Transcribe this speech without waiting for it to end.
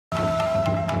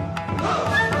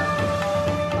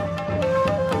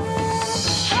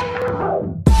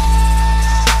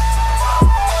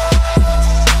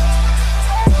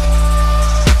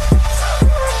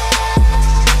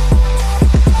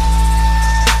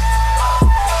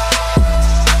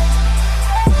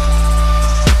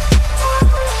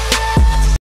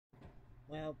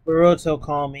Baruto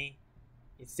called me.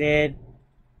 He said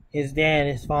his dad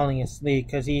is falling asleep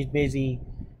because he's busy.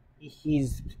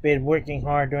 He's been working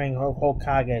hard doing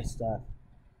Hokage stuff.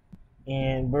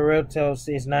 And Baruto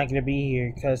is not going to be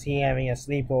here because he's having a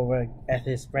sleepover at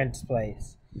his friend's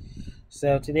place.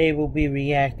 So today we'll be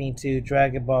reacting to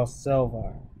Dragon Ball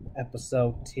Silver,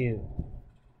 Episode 2.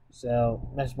 So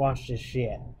let's watch this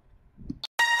shit.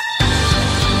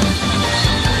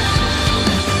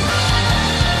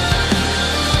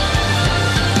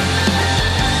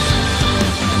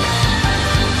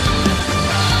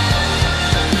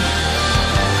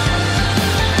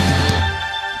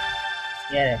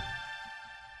 Get it.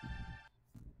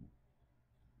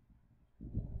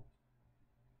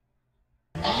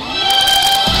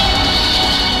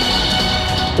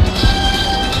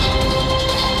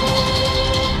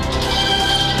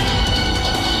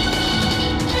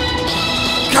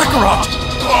 Kakarot!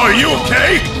 Are you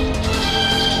okay?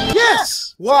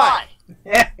 Yes! Why?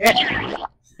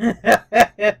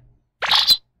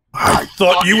 I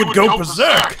thought you would go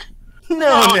berserk!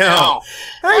 No.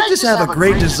 I just have a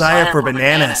great desire for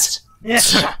bananas.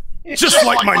 Just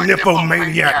like my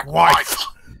nymphomaniac wife!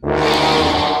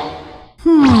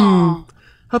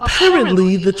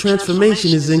 Apparently, the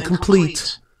transformation is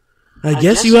incomplete. I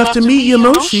guess you have to meet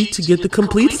Yamoshi to get the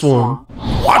complete form.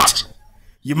 What?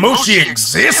 Yamoshi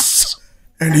exists?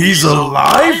 And he's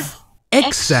alive?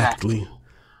 Exactly.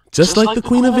 Just like the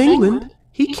Queen of England,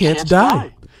 he can't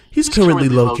die. He's currently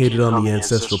located on the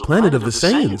ancestral planet of the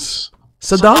Saiyans,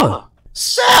 Sadala.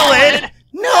 Salad?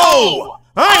 No!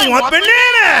 I want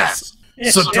bananas!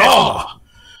 Sadala!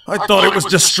 I thought it was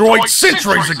destroyed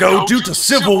centuries ago due to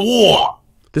civil war.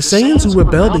 The Saiyans who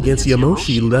rebelled against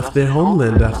Yamoshi left their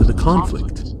homeland after the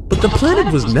conflict. But the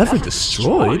planet was never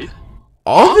destroyed.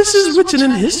 All this is written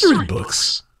in history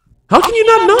books. How can you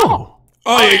not know?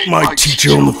 I ate my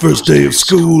teacher on the first day of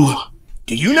school.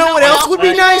 Do you know what else would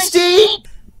be nice to eat?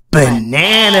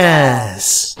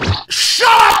 Bananas! Shut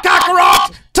up,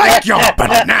 Kakarot! Take your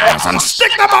bananas and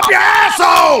stick them up your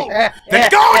asshole! Then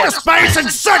go into space in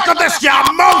search of this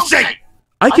Yamoshi!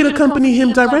 I can accompany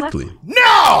him directly.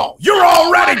 No! You're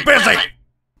already busy!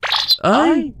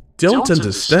 I don't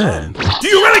understand. Do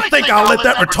you really think I'll let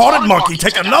that retarded monkey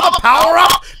take another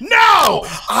power-up? No!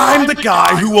 I'm the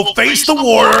guy who will face the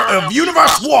warrior of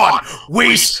Universe 1.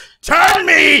 Whis, turn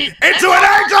me into an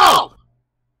angel!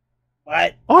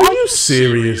 What? Are you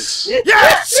serious?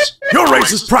 Yes! Your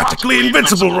race is practically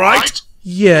invincible, right?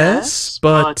 Yes,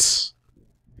 but...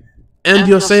 And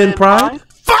you're saying pride?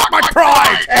 Fuck my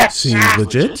pride! Seems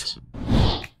legit.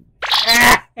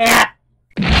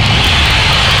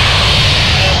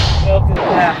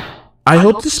 I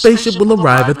hope the spaceship will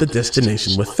arrive at the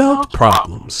destination without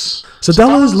problems.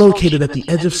 Sadala is located at the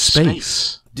edge of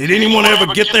space. Did anyone ever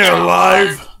get there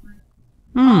alive?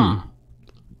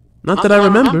 Not that I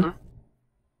remember.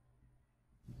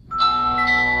 What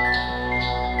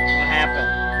happened?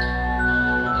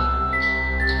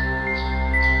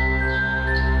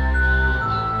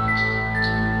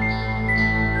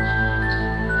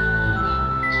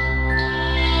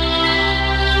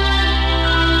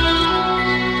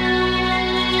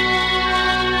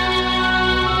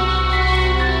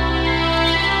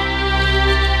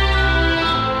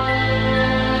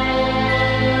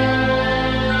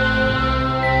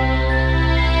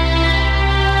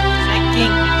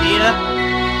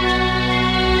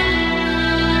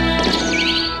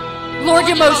 Lord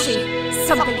Yamoshi,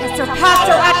 something has surpassed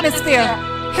our atmosphere!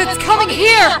 It's coming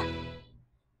here!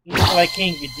 You look like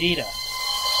King Vegeta.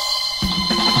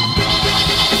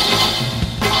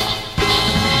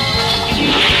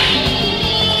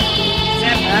 Is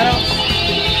that battle?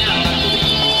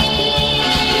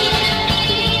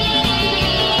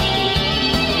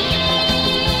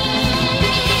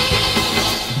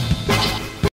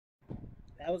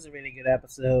 That was a really good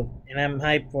episode, and I'm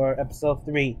hyped for episode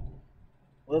 3.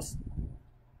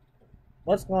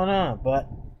 What's going on, but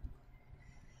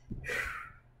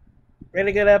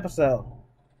really good episode.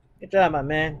 Good job, my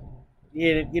man.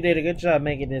 You did a good job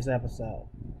making this episode.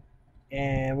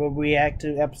 And we'll react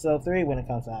to episode 3 when it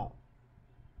comes out.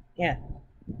 Yeah.